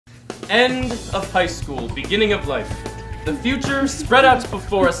End of high school, beginning of life. The future spread out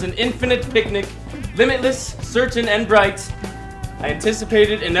before us, an infinite picnic, limitless, certain, and bright. I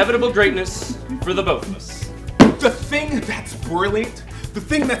anticipated inevitable greatness for the both of us. The thing that's brilliant, the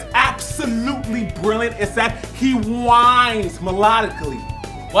thing that's absolutely brilliant is that he whines melodically.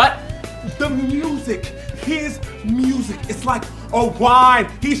 What? The music, his music, it's like a whine.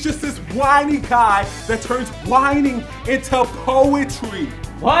 He's just this whiny guy that turns whining into poetry.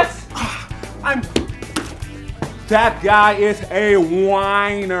 What? That guy is a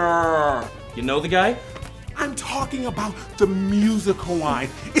whiner. You know the guy? I'm talking about the musical whine.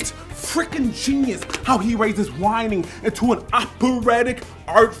 It's freaking genius how he raises whining into an operatic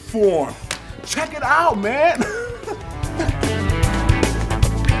art form. Check it out, man.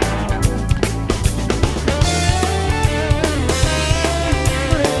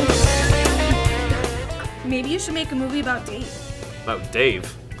 Maybe you should make a movie about Dave. About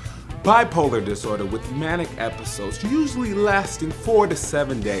Dave? Bipolar disorder with manic episodes usually lasting 4 to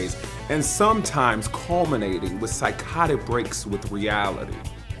 7 days and sometimes culminating with psychotic breaks with reality.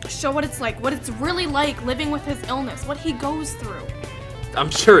 Show what it's like, what it's really like living with his illness, what he goes through.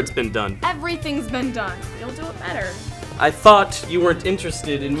 I'm sure it's been done. Everything's been done. You'll do it better. I thought you weren't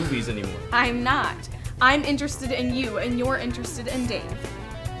interested in movies anymore. I'm not. I'm interested in you, and you're interested in Dave.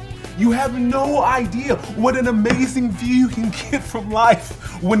 You have no idea what an amazing view you can get from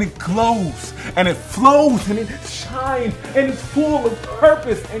life when it glows and it flows and it shines and it's full of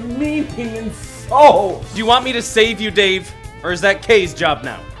purpose and meaning and soul. Do you want me to save you, Dave? Or is that Kay's job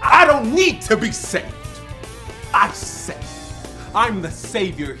now? I don't need to be saved. I say, I'm the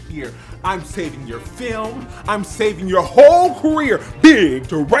savior here. I'm saving your film. I'm saving your whole career. Big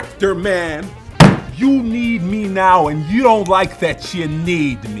director, man. You need me now and you don't like that you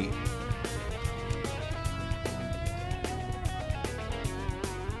need me.